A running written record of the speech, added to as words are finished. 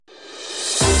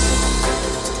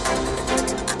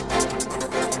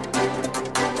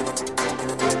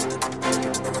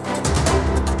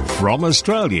From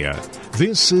Australia,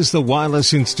 this is the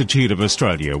Wireless Institute of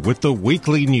Australia with the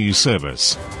weekly news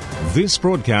service. This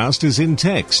broadcast is in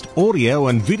text, audio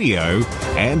and video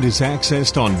and is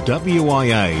accessed on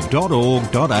wia.org.au.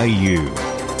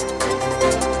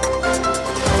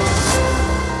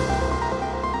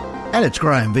 And it's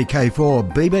Graham,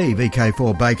 VK4BB,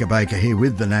 VK4 Baker here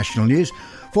with the national news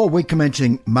for week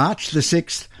commencing March the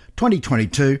 6th,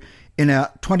 2022, in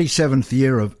our 27th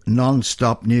year of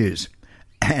non-stop news.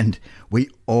 And we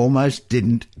almost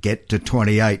didn't get to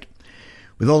 28.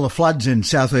 With all the floods in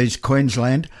southeast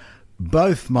Queensland,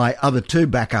 both my other two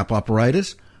backup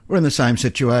operators were in the same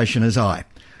situation as I.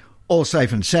 All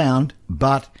safe and sound,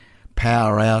 but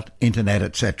power out, internet,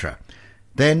 etc.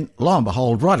 Then, lo and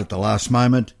behold, right at the last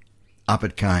moment, up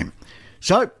it came.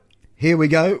 So, here we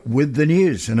go with the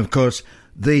news. And of course,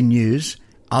 the news,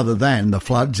 other than the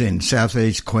floods in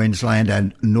southeast Queensland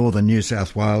and northern New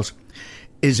South Wales,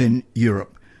 is in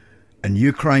Europe. And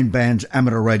Ukraine bans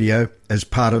amateur radio as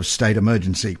part of state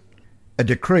emergency. A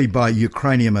decree by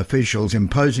Ukrainian officials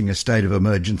imposing a state of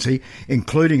emergency,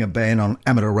 including a ban on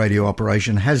amateur radio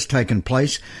operation, has taken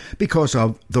place because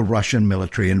of the Russian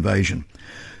military invasion.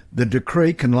 The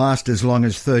decree can last as long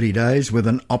as 30 days with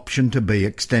an option to be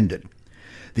extended.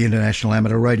 The International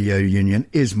Amateur Radio Union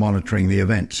is monitoring the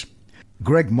events.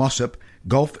 Greg Mossop,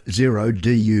 Golf Zero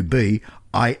DUB,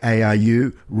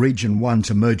 IARU Region 1's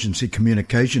Emergency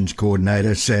Communications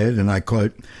Coordinator, said, and I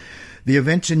quote, "The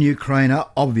events in Ukraine are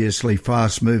obviously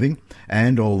fast-moving,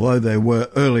 and although there were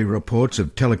early reports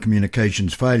of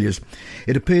telecommunications failures,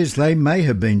 it appears they may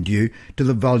have been due to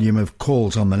the volume of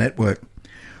calls on the network.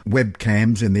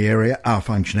 Webcams in the area are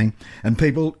functioning, and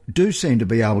people do seem to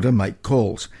be able to make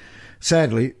calls.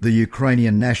 Sadly, the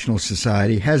Ukrainian National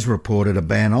Society has reported a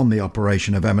ban on the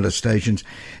operation of amateur stations.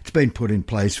 It's been put in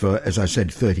place for, as I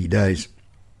said, 30 days.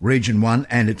 Region 1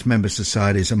 and its member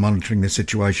societies are monitoring the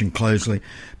situation closely,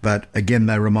 but again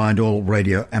they remind all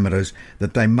radio amateurs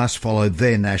that they must follow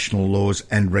their national laws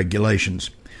and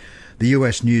regulations." The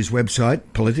US news website,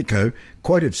 Politico,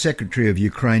 quoted Secretary of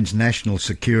Ukraine's National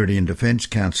Security and Defence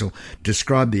Council,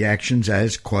 described the actions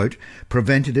as, quote,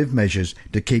 "preventative measures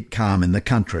to keep calm in the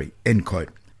country," end quote.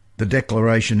 The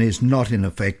declaration is not in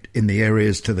effect in the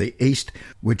areas to the east,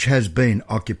 which has been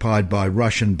occupied by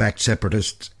Russian-backed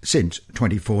separatists since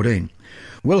 2014.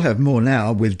 We'll have more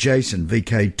now with Jason,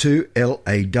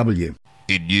 VK2LAW.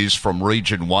 In news from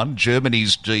Region 1,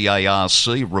 Germany's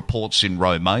DARC reports in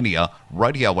Romania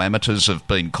radio amateurs have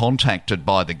been contacted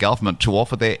by the government to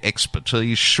offer their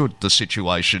expertise should the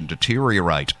situation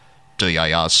deteriorate.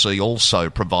 DARC also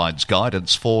provides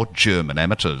guidance for German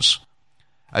amateurs.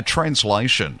 A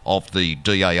translation of the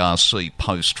DARC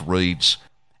post reads,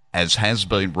 "As has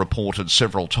been reported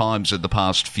several times in the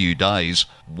past few days,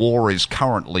 war is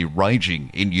currently raging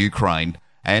in Ukraine,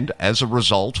 and as a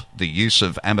result, the use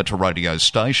of amateur radio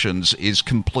stations is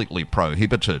completely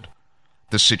prohibited.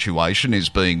 The situation is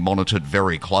being monitored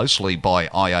very closely by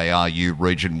IARU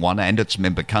Region 1 and its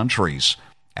member countries,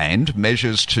 and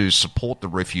measures to support the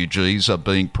refugees are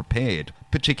being prepared,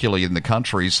 particularly in the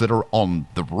countries that are on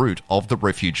the route of the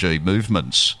refugee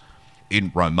movements.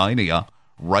 In Romania,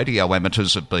 radio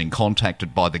amateurs have been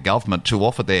contacted by the government to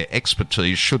offer their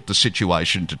expertise should the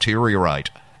situation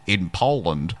deteriorate. In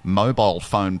Poland, mobile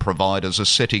phone providers are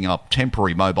setting up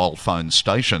temporary mobile phone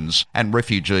stations, and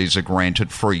refugees are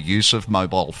granted free use of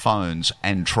mobile phones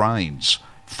and trains.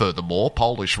 Furthermore,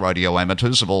 Polish radio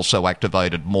amateurs have also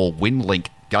activated more WinLink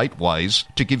gateways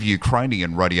to give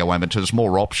Ukrainian radio amateurs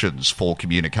more options for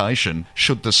communication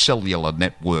should the cellular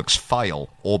networks fail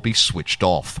or be switched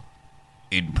off.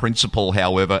 In principle,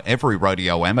 however, every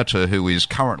radio amateur who is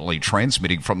currently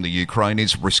transmitting from the Ukraine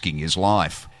is risking his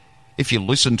life. If you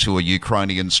listen to a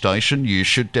Ukrainian station, you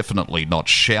should definitely not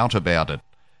shout about it.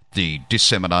 The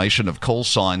dissemination of call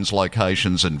signs,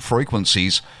 locations and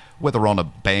frequencies, whether on a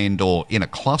band or in a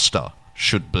cluster,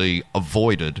 should be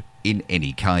avoided in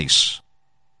any case.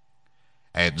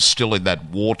 And still in that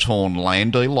war-torn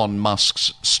land, Elon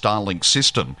Musk's Starlink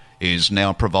system is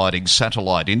now providing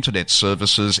satellite internet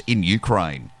services in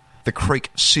Ukraine. The Creek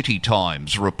City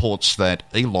Times reports that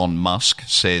Elon Musk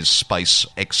says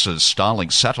SpaceX's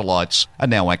Starlink satellites are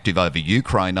now active over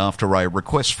Ukraine after a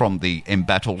request from the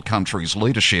embattled country's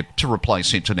leadership to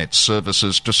replace internet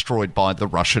services destroyed by the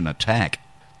Russian attack.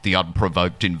 The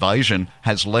unprovoked invasion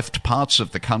has left parts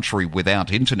of the country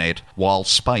without internet, while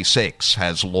SpaceX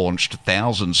has launched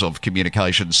thousands of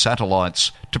communication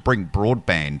satellites to bring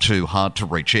broadband to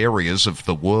hard-to-reach areas of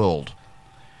the world.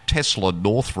 Tesla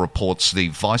North reports the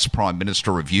Vice Prime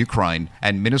Minister of Ukraine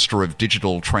and Minister of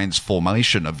Digital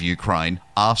Transformation of Ukraine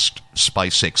asked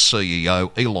SpaceX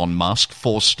CEO Elon Musk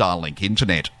for Starlink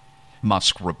internet.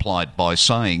 Musk replied by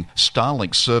saying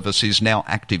Starlink service is now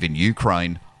active in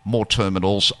Ukraine, more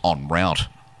terminals en route.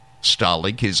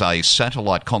 Starlink is a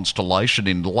satellite constellation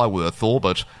in low Earth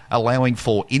orbit, allowing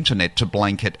for internet to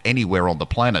blanket anywhere on the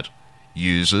planet.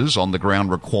 Users on the ground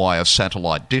require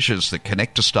satellite dishes that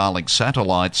connect to Starlink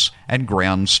satellites and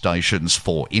ground stations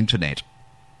for internet.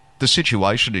 The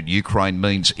situation in Ukraine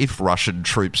means if Russian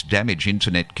troops damage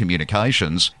internet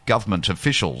communications, government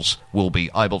officials will be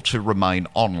able to remain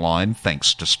online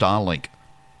thanks to Starlink.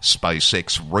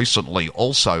 SpaceX recently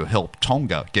also helped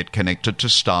Tonga get connected to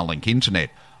Starlink internet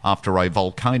after a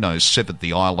volcano severed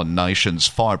the island nation's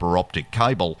fibre optic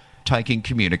cable, taking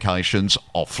communications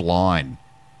offline.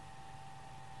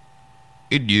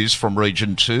 In news from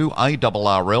Region 2,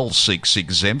 ARRL seeks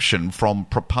exemption from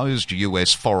proposed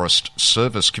US Forest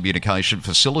Service communication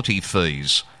facility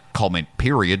fees. Comment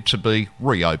period to be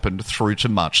reopened through to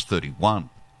March 31.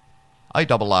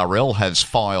 ARRL has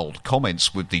filed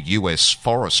comments with the US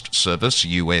Forest Service,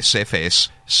 USFS,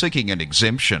 seeking an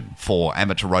exemption for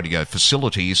amateur radio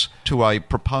facilities to a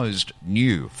proposed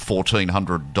new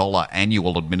 $1,400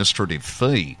 annual administrative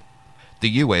fee.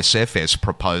 The USFS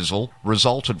proposal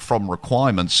resulted from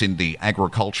requirements in the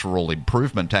Agricultural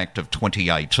Improvement Act of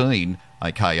 2018,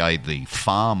 aka the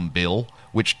Farm Bill,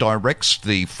 which directs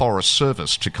the Forest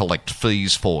Service to collect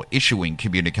fees for issuing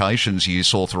communications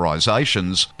use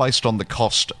authorisations based on the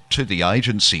cost to the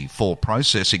agency for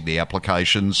processing the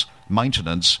applications,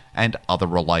 maintenance and other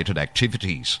related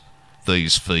activities.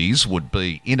 These fees would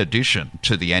be in addition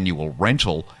to the annual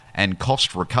rental and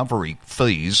cost recovery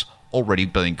fees already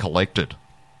being collected.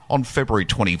 On February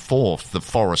 24th, the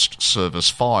Forest Service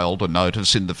filed a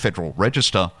notice in the Federal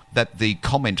Register that the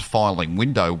comment filing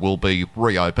window will be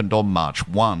reopened on March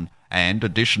 1 and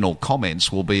additional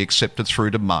comments will be accepted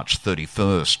through to March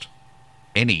 31st.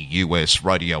 Any US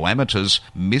radio amateurs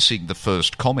missing the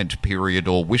first comment period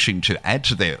or wishing to add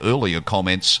to their earlier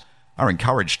comments are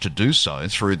encouraged to do so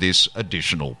through this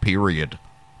additional period.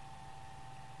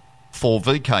 For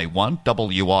VK1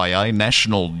 WIA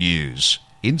National News,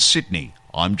 in Sydney,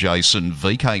 I'm Jason,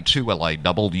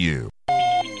 VK2LAW.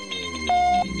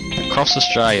 Across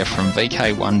Australia from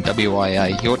VK1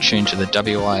 WIA, you're tuned to the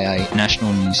WIA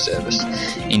National News Service.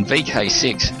 In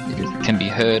VK6, it can be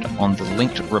heard on the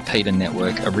linked repeater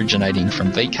network originating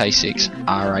from VK6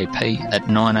 RAP at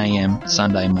 9 a.m.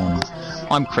 Sunday morning.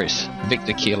 I'm Chris,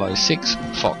 Victor Kilo 6,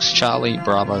 Fox Charlie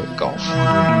Bravo Golf.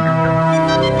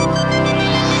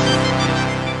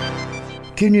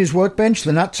 Q News Workbench,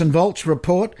 the Nuts and Bolts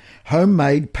report,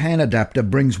 homemade pan adapter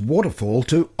brings waterfall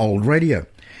to old radio.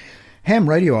 Ham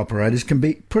radio operators can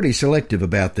be pretty selective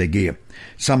about their gear.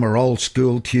 Some are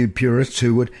old-school tube purists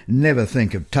who would never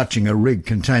think of touching a rig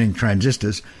containing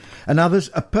transistors, and others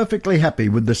are perfectly happy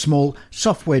with the small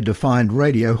software-defined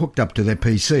radio hooked up to their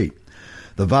PC.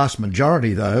 The vast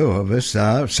majority, though, of us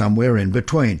are somewhere in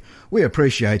between. We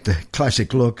appreciate the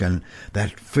classic look and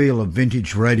that feel of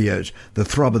vintage radios, the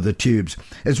throb of the tubes,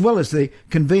 as well as the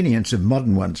convenience of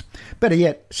modern ones. Better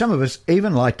yet, some of us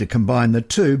even like to combine the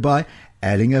two by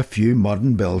adding a few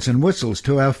modern bells and whistles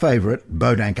to our favourite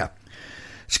boat anchor.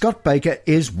 Scott Baker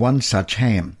is one such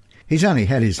ham. He's only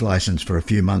had his licence for a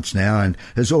few months now and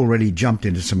has already jumped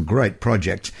into some great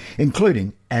projects,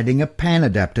 including adding a pan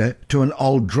adapter to an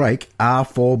old Drake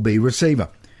R4B receiver.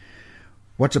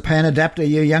 What's a pan adapter,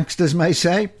 you youngsters may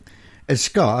say? As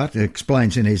Scott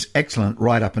explains in his excellent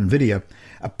write-up and video,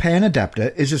 a pan adapter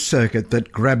is a circuit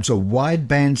that grabs a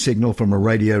wideband signal from a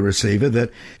radio receiver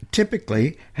that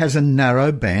typically has a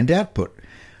narrow band output.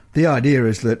 The idea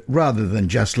is that rather than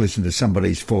just listen to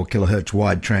somebody's 4 kHz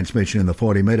wide transmission in the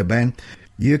 40 metre band,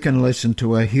 you can listen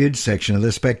to a huge section of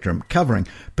the spectrum, covering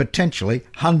potentially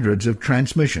hundreds of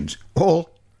transmissions, all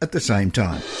at the same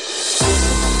time.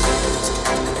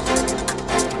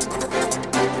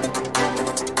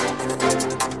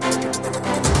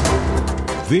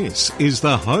 This is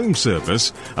the home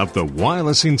service of the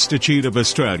Wireless Institute of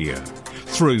Australia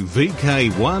through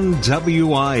VK1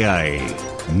 WIA.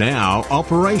 Now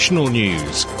operational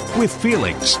news with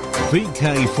Felix,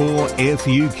 VK4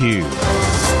 FUQ.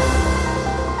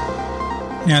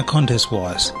 Now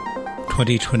contest-wise,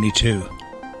 2022.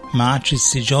 March is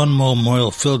Sir John Moore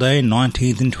Memorial Field Day,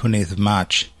 19th and 20th of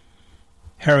March.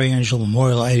 Harry Angel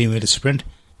Memorial 80 metre sprint,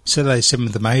 Saturday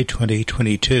 7th of May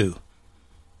 2022.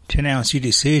 10 hours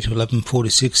UTC to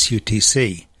 11:46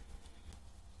 UTC.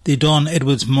 The Don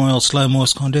Edwards Memorial Slow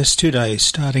Morse Contest, 2 days,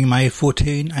 starting May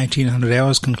 14, 1800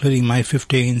 hours, concluding May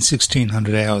 15,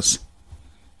 1600 hours.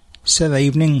 Saturday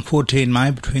evening, 14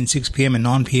 May, between 6 p.m. and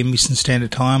 9 p.m. Eastern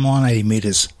Standard Time on 80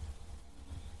 metres.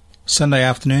 Sunday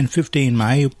afternoon, 15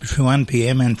 May, between 1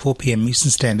 p.m. and 4 p.m.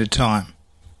 Eastern Standard Time.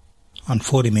 on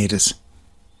 40 metres.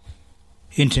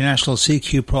 International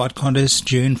CQ Pride Contest,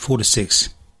 June 4 to 6.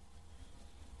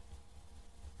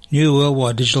 New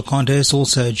Worldwide Digital Contest,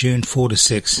 also June 4 to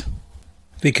 6.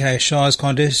 VK Shires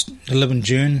Contest, 11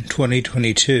 June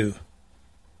 2022.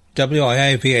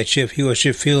 WIA VHF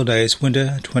UHF Field Days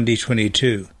Winter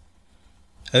 2022.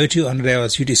 0200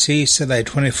 hours UTC Saturday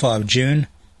 25 June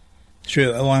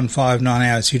through 0159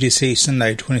 hours UTC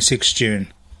Sunday 26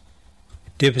 June.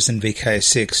 Dipperson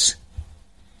VK6.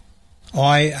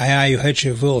 IAA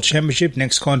UHF World Championship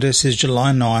next contest is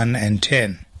July 9 and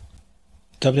 10.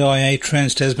 WIA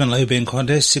Trans-Tasman Low Beam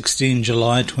Contest 16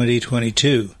 July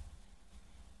 2022.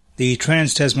 The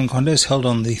Trans-Tasman Contest, held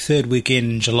on the third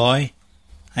weekend in July,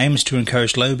 aims to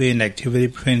encourage low band activity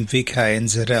between VK and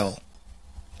ZL.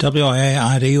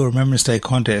 WIA RD or Remembrance Day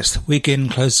Contest,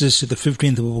 weekend closest to the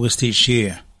 15th of August each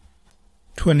year.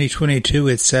 2022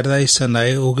 is Saturday,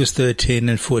 Sunday, August 13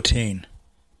 and 14.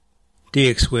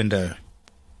 DX window.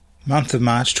 Month of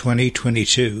March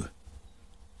 2022.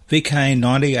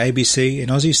 VK90 ABC, an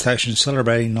Aussie station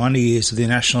celebrating 90 years of the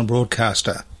national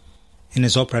broadcaster, and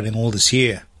is operating all this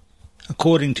year.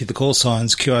 According to the call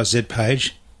signs QRZ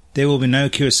page, there will be no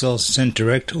QSLs sent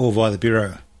direct or via the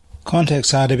Bureau.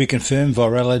 Contacts are to be confirmed via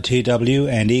LOTW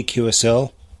and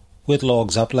EQSL, with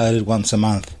logs uploaded once a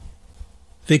month.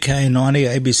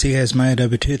 VK90 ABC has made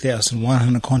over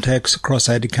 2,100 contacts across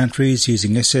 80 countries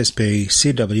using SSB,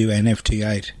 CW and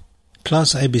FT8.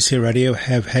 Plus, ABC Radio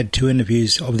have had 2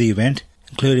 interviews of the event,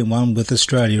 including one with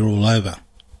Australia all over.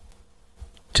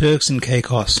 Turks and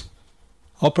Caicos.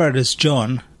 Operators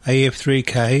John,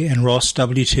 AF3K and Ross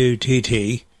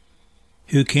W2TT,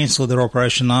 who cancelled their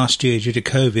operation last year due to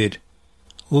COVID,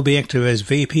 will be active as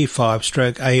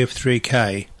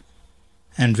VP5/AF3K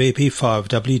and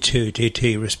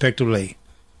VP5W2TT respectively,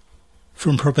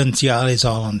 from Provinciales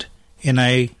Island,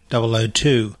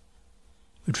 NA002,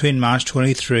 between March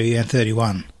 23 and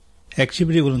 31.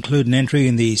 Activity will include an entry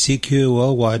in the CQ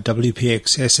Worldwide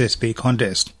WPX SSB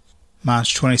contest,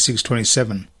 March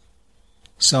 26-27,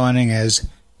 signing as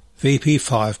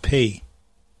VP5P.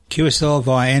 QSL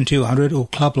via N200 or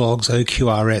Club Logs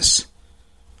OQRS.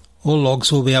 All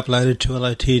logs will be uploaded to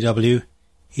LOTW,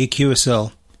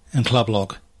 EQSL and Club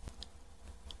Log.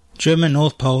 German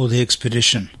North Pole The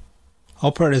Expedition.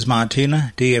 Operators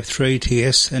Martina,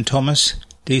 DF3TS and Thomas,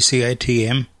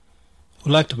 DCATM,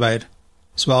 will activate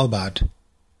Svalbard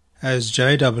as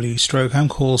JW/Home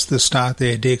calls to start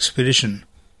their de-expedition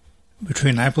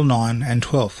between April 9 and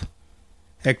 12th.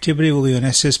 Activity will be on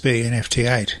SSB and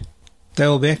FT8. They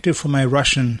will be active from a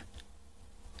Russian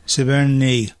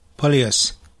Severny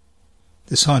Polius,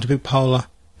 the scientific polar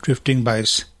drifting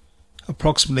base,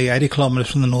 approximately 80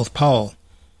 kilometres from the North Pole,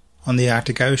 on the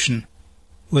Arctic Ocean,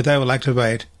 where they will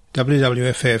activate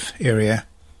WWFF area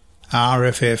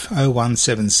RFF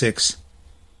 0176.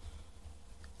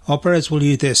 Operators will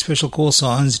use their special call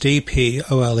signs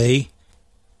DPOLE.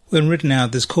 When written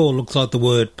out, this call looks like the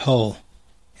word pole,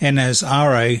 and as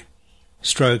RA/DCATM/P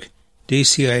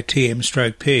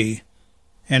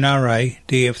and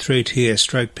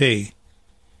RA/DF3TS/P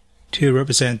to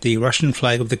represent the Russian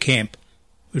flag of the camp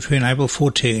between April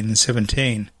 14 and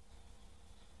 17.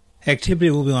 Activity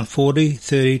will be on 40,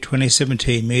 30, 20,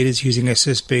 17 metres using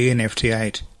SSB and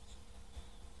FT8.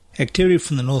 Activity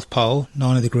from the North Pole,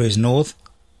 90 degrees north,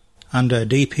 under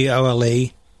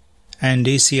DPOLE and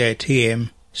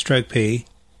DCATM/P,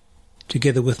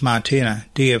 together with Martina,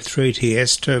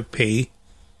 DF3TS/P,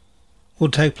 will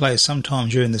take place sometime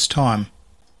during this time.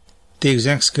 The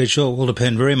exact schedule will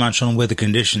depend very much on weather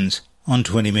conditions, on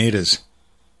 20 metres,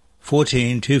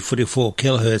 14 to 44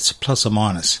 kHz plus or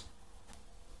minus.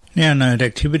 Now note,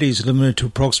 activity is limited to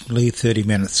approximately 30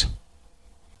 minutes.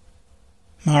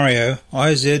 Mario,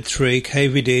 IZ3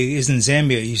 KVD, is in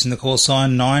Zambia using the call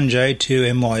sign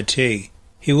 9J2MYT.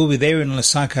 He will be there in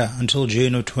Lusaka until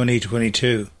June of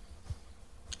 2022.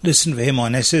 Listen for him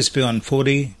on SSB on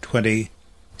 40, 20,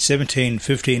 17,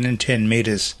 15 and 10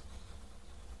 metres.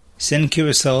 Send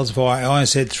QSLs via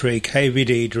IZ3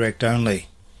 KVD direct only.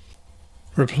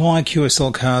 Reply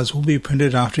QSL cards will be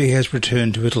printed after he has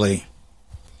returned to Italy.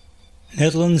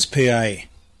 Netherlands PA.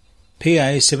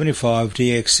 PA 75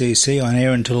 DXCC on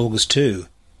air until August 2.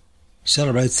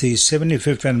 Celebrates the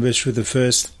 75th anniversary of the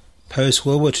first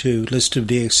post-World War II list of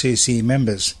DXCC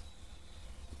members,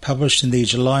 published in the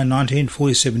July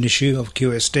 1947 issue of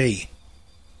QSD.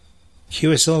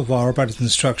 QSL via operator's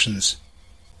instructions.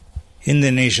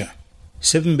 Indonesia.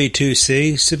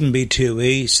 7B2C,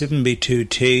 7B2E,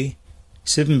 7B2T,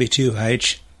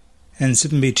 7B2H and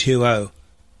 7B2O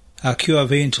are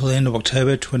QRV until the end of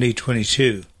October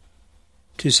 2022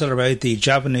 to celebrate the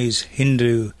Javanese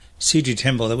Hindu Siege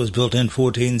temple that was built in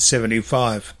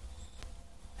 1475.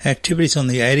 Activities on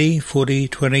the 80, 40,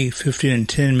 20, 15 and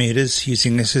 10 metres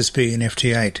using SSB and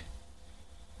FT8.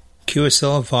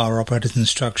 QSL via operator's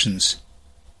instructions.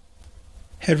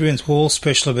 Hadrian's Wall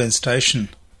Special Event Station.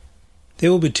 There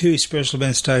will be 2 special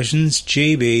event stations,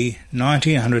 GB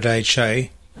 1900HA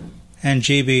and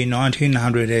GB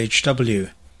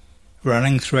 1900HW,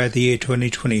 running throughout the year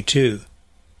 2022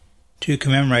 to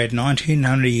commemorate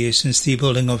 1900 years since the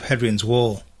building of Hadrian's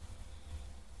Wall.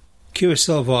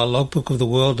 QSL via Logbook of the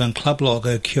World and Club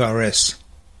Logger QRS.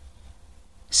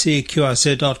 See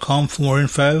QRZ.com for more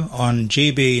info on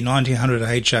GB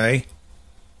 1900HA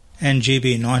and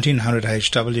GB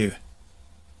 1900HW.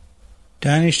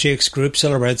 Danish DX Group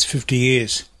celebrates 50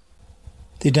 years.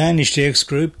 The Danish DX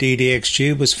Group,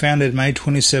 DDXG, was founded May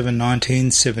 27,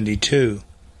 1972.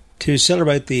 To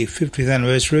celebrate the 50th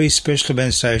anniversary, special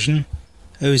event station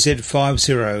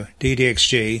OZ50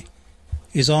 DDXG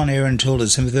is on air until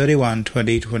December 31,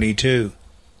 2022.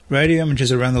 Radio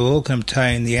amateurs around the world can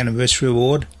obtain the anniversary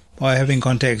award by having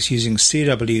contacts using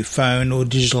CW, phone or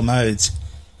digital modes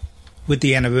with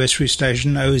the anniversary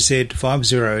station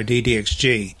OZ50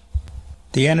 DDXG.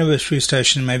 The anniversary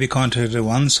station may be contacted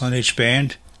once on each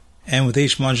band and with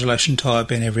each modulation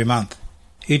type in every month.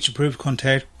 Each approved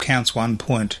contact counts 1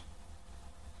 point.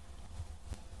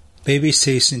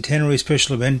 BBC Centenary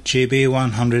Special Event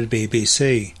GB100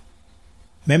 BBC.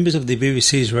 Members of the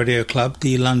BBC's Radio Club,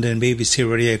 the London BBC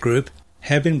Radio Group,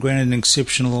 have been granted an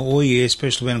exceptional all-year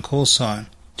special event call sign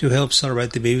to help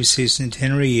celebrate the BBC's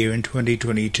centenary year in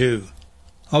 2022.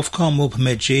 Ofcom will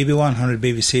permit GB100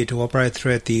 BBC to operate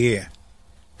throughout the year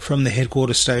from the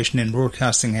headquarters station in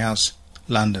Broadcasting House,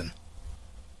 London.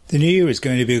 The new year is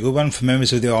going to be a good one for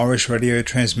members of the Irish Radio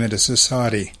Transmitter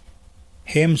Society.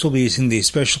 HEMS will be using the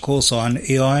special call sign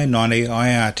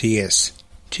EI90IRTS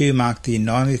to mark the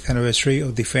 90th anniversary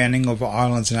of the founding of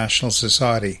Ireland's National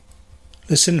Society.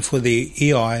 Listen for the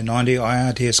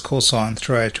EI90IRTS call sign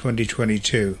throughout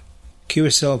 2022.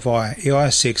 QSL via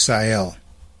EI6AL.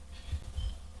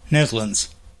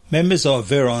 Netherlands. Members of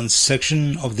Veron's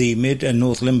section of the Mid and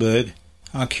North Limburg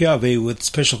are QRV with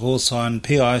special call sign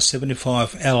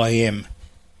PI75LAM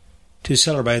to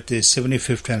celebrate their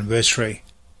 75th anniversary.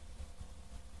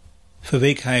 For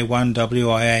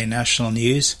VK1WIA National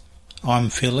News, I'm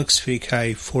Felix,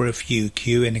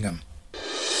 VK4FUQ Enningham.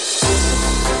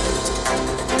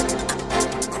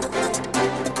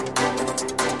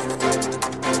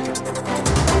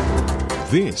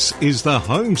 This is the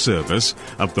home service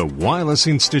of the Wireless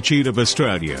Institute of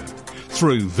Australia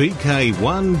through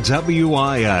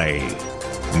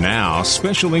VK1WIA. Now,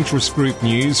 special interest group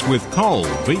news with Cole,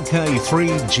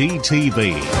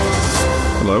 VK3GTV.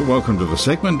 Hello, welcome to the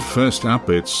segment. First up,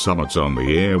 it's Summits on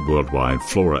the Air, Worldwide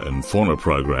Flora and Fauna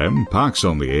Program, Parks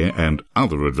on the Air and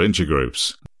other adventure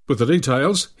groups. With the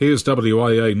details, here's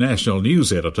WIA National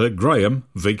News Editor Graham,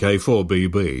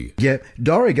 VK4BB. Yeah,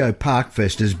 Dorrigo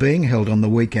Parkfest is being held on the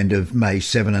weekend of May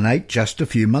 7 and 8, just a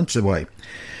few months away.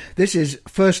 This is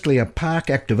firstly a park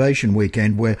activation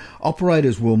weekend where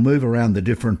operators will move around the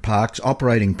different parks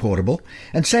operating portable,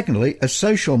 and secondly a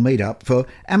social meet-up for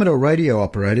amateur radio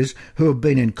operators who have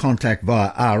been in contact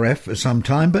via RF for some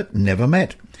time but never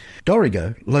met.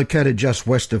 Dorrigo, located just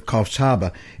west of Coffs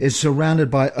Harbour, is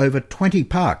surrounded by over 20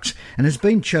 parks and has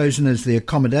been chosen as the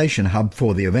accommodation hub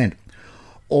for the event.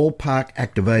 All park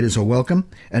activators are welcome,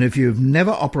 and if you've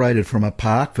never operated from a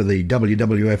park for the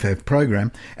WWFF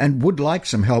program and would like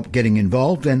some help getting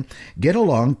involved, then get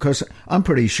along, because I'm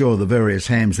pretty sure the various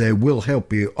hams there will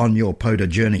help you on your POTA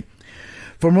journey.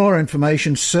 For more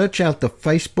information, search out the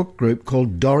Facebook group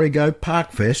called Dorrigo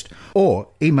Parkfest or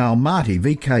email Marty,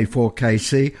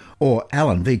 VK4KC, or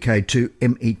Alan,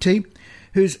 VK2MET,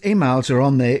 whose emails are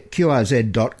on their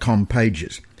QRZ.com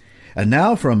pages. And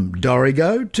now from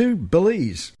Dorrigo to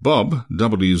Belize. Bob,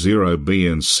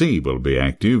 W0BNC, will be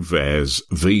active as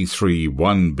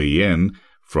V31BN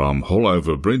from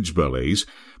Hallover Bridge, Belize,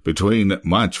 between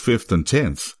March 5th and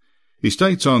 10th. He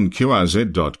states on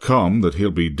QRZ.com that he'll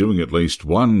be doing at least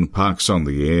one Parks on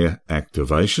the Air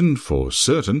activation for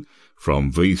certain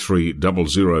from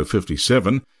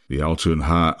V30057, the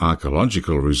Altoonha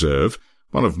Archaeological Reserve,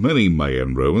 one of many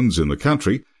Mayan ruins in the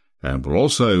country, and will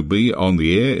also be on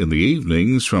the air in the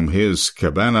evenings from his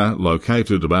cabana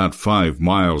located about 5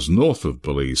 miles north of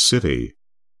Belize City.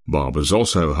 Bob is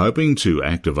also hoping to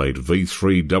activate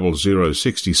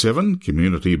V30067,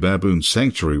 Community Baboon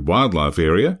Sanctuary Wildlife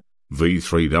Area,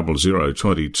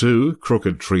 V30022,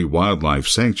 Crooked Tree Wildlife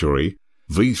Sanctuary,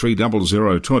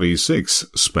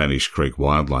 V30026, Spanish Creek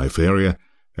Wildlife Area,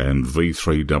 and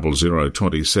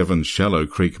V30027, Shallow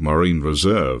Creek Marine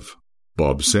Reserve.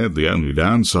 Bob said the only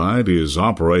downside is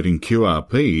operating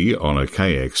QRP on a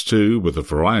KX2 with a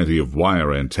variety of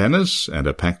wire antennas and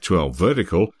a Pac-12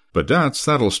 vertical, but doubts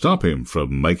that'll stop him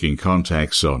from making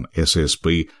contacts on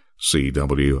SSB,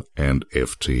 CW and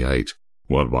FT8.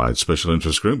 Worldwide Special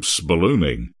Interest Groups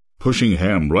ballooning, pushing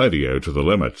ham radio to the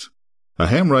limit. A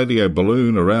ham radio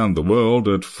balloon around the world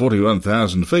at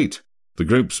 41,000 feet. The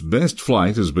group's best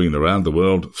flight has been around the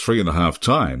world 3.5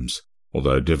 times.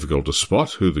 Although difficult to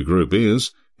spot who the group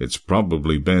is, it's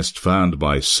probably best found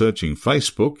by searching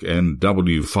Facebook and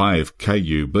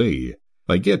W5KUB.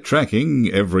 They get tracking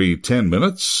every 10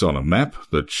 minutes on a map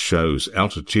that shows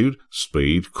altitude,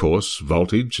 speed, course,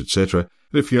 voltage, etc.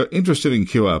 If you're interested in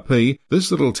QRP,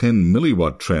 this little 10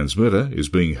 milliwatt transmitter is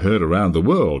being heard around the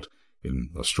world, in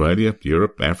Australia,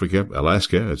 Europe, Africa,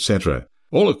 Alaska, etc.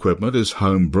 All equipment is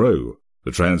homebrew.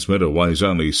 The transmitter weighs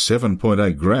only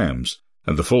 7.8 grams,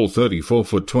 and the full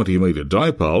 34-foot 20-metre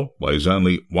dipole weighs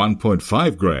only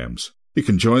 1.5 grams. You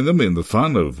can join them in the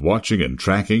fun of watching and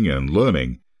tracking and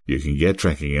learning. You can get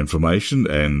tracking information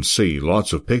and see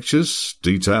lots of pictures,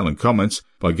 detail and comments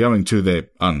by going to their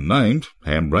unnamed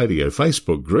ham radio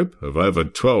Facebook group of over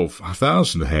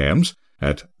 12,000 hams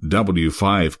at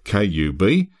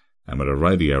W5KUB, Amateur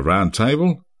Radio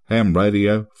Roundtable, Ham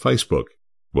Radio Facebook.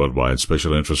 Worldwide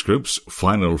Special Interest Groups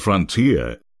Final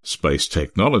Frontier, Space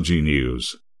Technology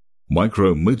News.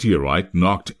 Micrometeorite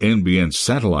knocked NBN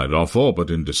satellite off orbit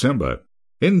in December.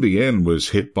 NBN was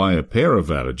hit by a pair of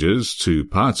outages to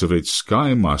parts of its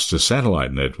SkyMaster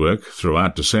satellite network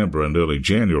throughout December and early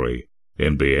January.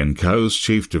 NBN Co's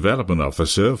Chief Development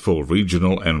Officer for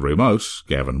Regional and Remote,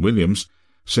 Gavin Williams,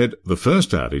 said the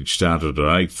first outage started at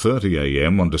 8:30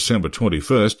 a.m. on December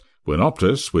 21st when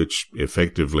Optus, which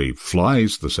effectively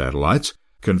flies the satellites,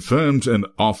 confirmed an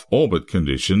off-orbit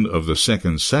condition of the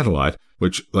second satellite,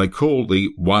 which they call the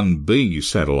 1B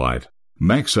satellite.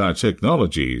 Maxar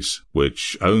Technologies,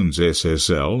 which owns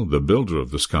SSL, the builder of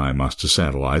the SkyMaster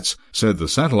satellites, said the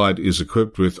satellite is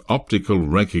equipped with optical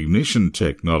recognition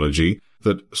technology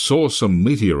that saw some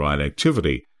meteorite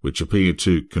activity, which appeared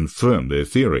to confirm their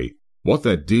theory. What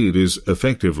that did is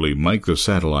effectively make the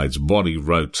satellite's body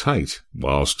rotate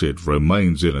whilst it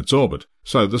remains in its orbit,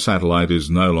 so the satellite is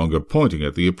no longer pointing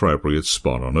at the appropriate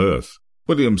spot on Earth.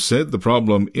 Williams said the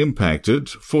problem impacted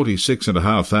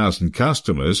 46,500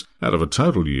 customers out of a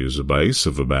total user base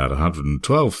of about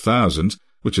 112,000,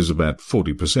 which is about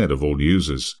 40% of all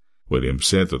users. Williams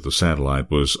said that the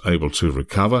satellite was able to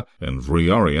recover and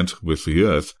reorient with the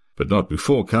Earth, but not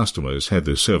before customers had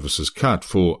their services cut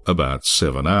for about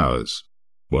 7 hours.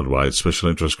 Worldwide Special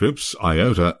Interest Groups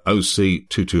IOTA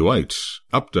OC228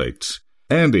 Update.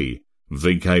 Andy,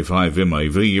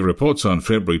 VK5MAV reports on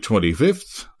February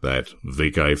 25th that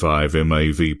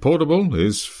VK5MAV Portable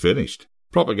is finished.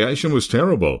 Propagation was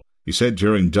terrible. He said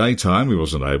during daytime he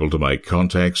wasn't able to make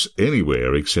contacts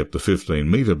anywhere except the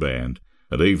 15-metre band,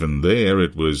 and even there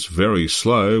it was very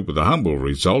slow with a humble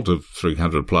result of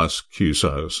 300-plus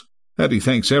QSOs. And he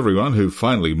thanks everyone who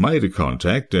finally made a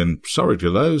contact and sorry to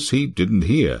those he didn't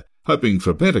hear, hoping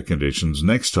for better conditions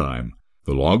next time.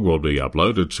 The log will be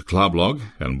uploaded to Clublog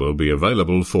and will be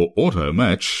available for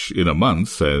auto-match in a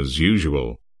month as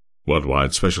usual.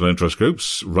 Worldwide Special Interest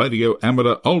Groups, Radio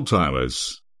Amateur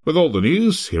Oldtimers. With all the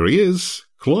news, here he is,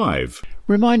 Clive.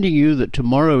 Reminding you that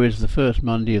tomorrow is the first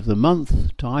Monday of the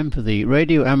month, time for the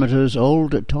Radio Amateurs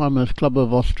Old Timers Club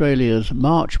of Australia's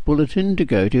March Bulletin to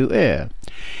go to air.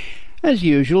 As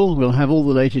usual, we'll have all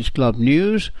the latest club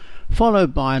news,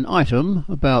 followed by an item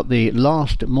about the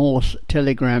last Morse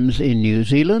telegrams in New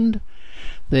Zealand,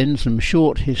 then some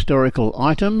short historical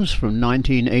items from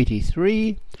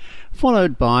 1983,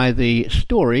 followed by the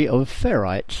story of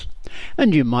ferrites.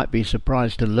 And you might be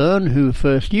surprised to learn who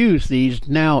first used these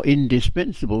now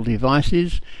indispensable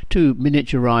devices to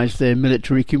miniaturize their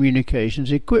military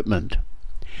communications equipment.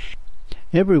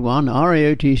 Everyone,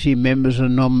 RAOTC members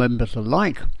and non-members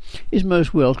alike, is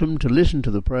most welcome to listen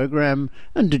to the programme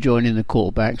and to join in the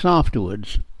callbacks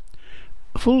afterwards.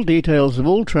 Full details of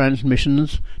all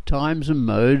transmissions, times and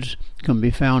modes can be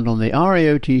found on the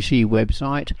RAOTC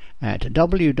website at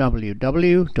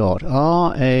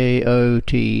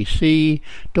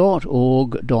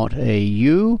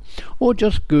www.raotc.org.au or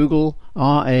just Google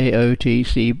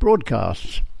RAOTC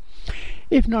broadcasts.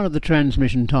 If none of the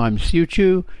transmission times suit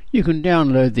you, you can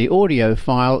download the audio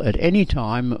file at any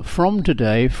time from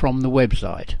today from the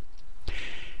website.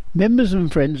 Members and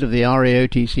friends of the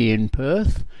RAOTC in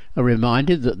Perth are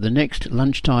reminded that the next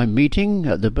lunchtime meeting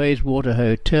at the Bayswater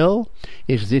Hotel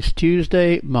is this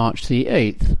Tuesday, March the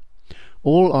 8th.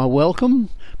 All are welcome,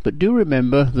 but do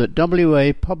remember that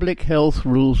WA public health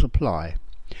rules apply.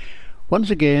 Once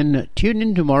again, tune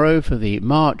in tomorrow for the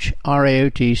March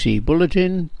RAOTC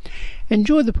Bulletin.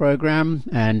 Enjoy the programme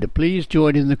and please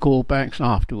join in the callbacks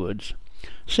afterwards.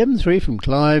 7-3 from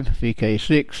Clive,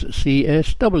 VK6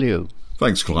 CSW.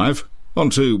 Thanks, Clive. On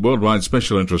to Worldwide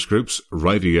Special Interest Group's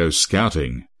Radio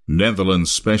Scouting,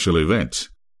 Netherlands Special Event.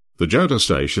 The Jota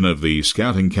station of the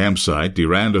scouting campsite De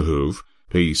Randerhoeve,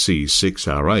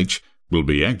 PC6RH, will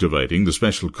be activating the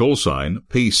special call sign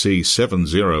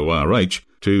PC70RH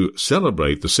to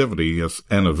celebrate the 70th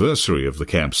anniversary of the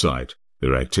campsite.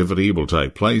 Their activity will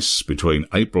take place between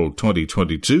April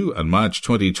 2022 and March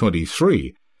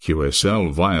 2023.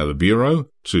 QSL via the Bureau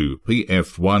to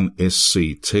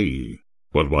PF1SCT.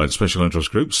 Worldwide Special Interest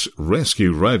Group's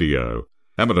Rescue Radio.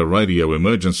 Amateur radio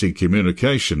emergency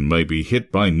communication may be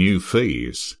hit by new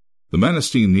fees. The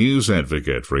Manistee News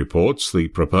Advocate reports the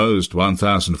proposed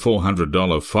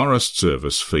 $1,400 Forest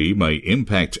Service fee may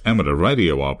impact amateur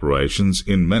radio operations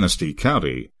in Manistee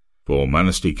County. For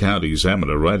Manistee County's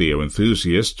amateur radio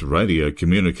enthusiasts, radio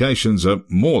communications are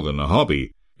more than a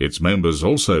hobby. Its members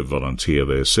also volunteer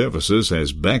their services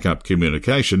as backup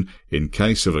communication in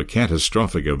case of a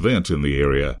catastrophic event in the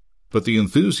area. But the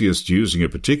enthusiasts using a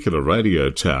particular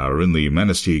radio tower in the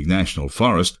Manistee National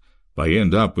Forest may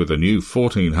end up with a new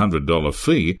 $1,400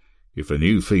 fee if a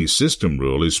new fee system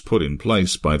rule is put in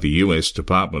place by the U.S.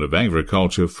 Department of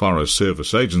Agriculture Forest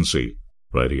Service Agency.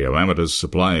 Radio amateurs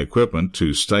supply equipment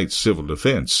to state civil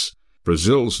defense.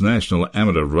 Brazil's National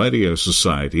Amateur Radio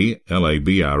Society,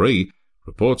 LABRE,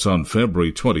 reports on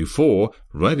February 24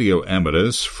 radio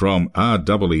amateurs from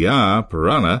RWR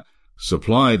Parana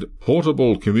supplied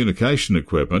portable communication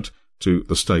equipment to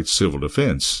the state civil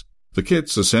defense. The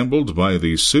kits assembled by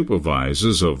the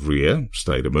supervisors of RIA,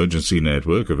 State Emergency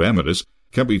Network of Amateurs,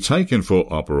 can be taken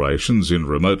for operations in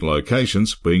remote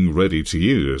locations being ready to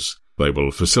use. They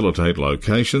will facilitate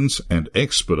locations and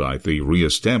expedite the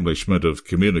re-establishment of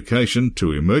communication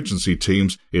to emergency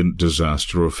teams in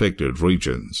disaster-affected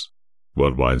regions.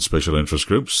 Worldwide Special Interest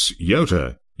Groups,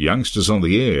 Jota, Youngsters on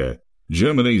the Air.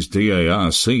 Germany's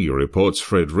DARC reports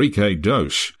Friederike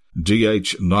Dosch,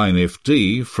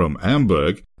 DH9FD from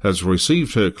Hamburg, has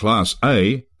received her Class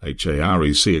A,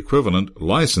 HAREC equivalent,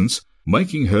 licence,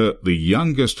 making her the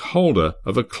youngest holder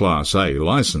of a Class A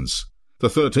licence. The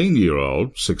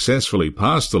 13-year-old successfully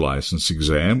passed the licence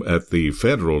exam at the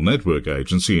Federal Network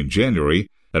Agency in January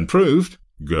and proved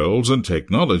Girls and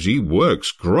Technology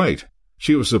works great.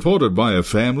 She was supported by her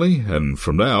family, and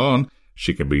from now on,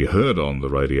 she can be heard on the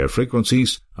radio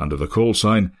frequencies under the call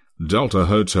sign Delta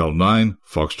Hotel 9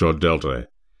 Foxtrot Delta.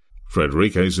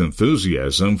 Friederike's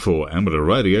enthusiasm for amateur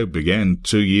radio began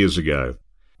 2 years ago.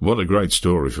 What a great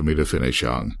story for me to finish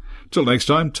on. Till next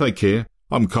time, take care.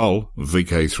 I'm Cole,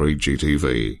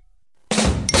 VK3GTV.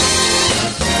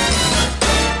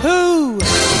 Who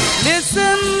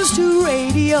listens to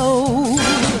radio?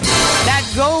 That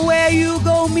go where you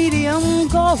go, medium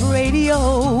called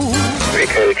radio.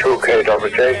 VK True K Double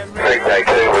J, VK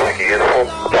 2 Whiskey Uniform,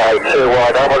 Day 2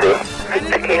 Wide W,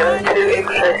 Tequila 2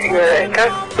 X-Ray Echo,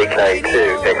 VK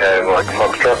 2 Echo Mike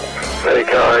Foxtrot,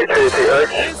 VK 2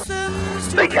 TH,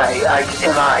 VK 8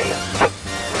 MA,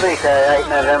 VK 8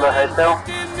 November Hotel,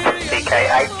 VK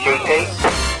 8 GT.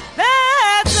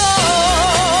 That's all.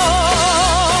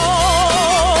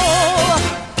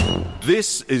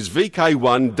 This is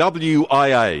VK1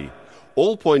 WIA.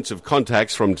 All points of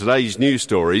contacts from today's news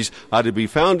stories are to be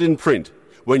found in print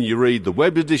when you read the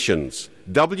web editions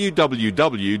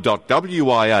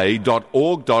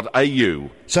www.wia.org.au.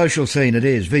 Social scene it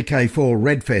is. VK4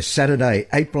 Redfest, Saturday,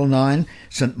 April 9,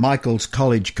 St Michael's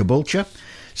College, Caboolture.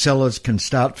 Sellers can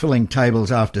start filling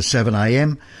tables after 7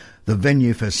 a.m. The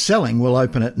venue for selling will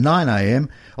open at 9 a.m,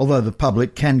 although the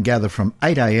public can gather from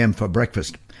 8 a.m. for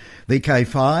breakfast.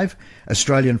 VK5,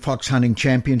 Australian Fox Hunting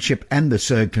Championship and the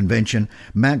SERG Convention,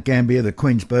 Mount Gambier, the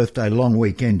Queen's Birthday long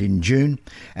weekend in June,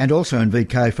 and also in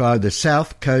VK5, the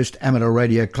South Coast Amateur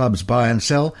Radio Club's Buy and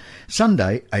Sell,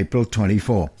 Sunday, April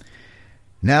 24.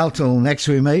 Now till next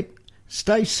we meet,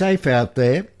 stay safe out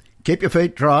there, keep your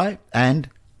feet dry and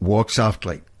walk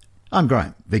softly. I'm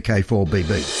Graham,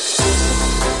 VK4BB.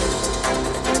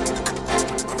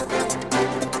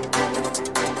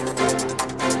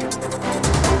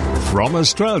 From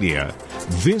Australia,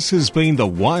 this has been the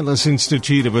Wireless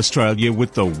Institute of Australia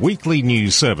with the weekly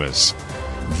news service.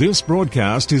 This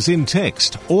broadcast is in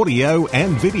text, audio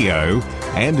and video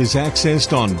and is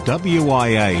accessed on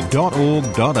wia.org.au.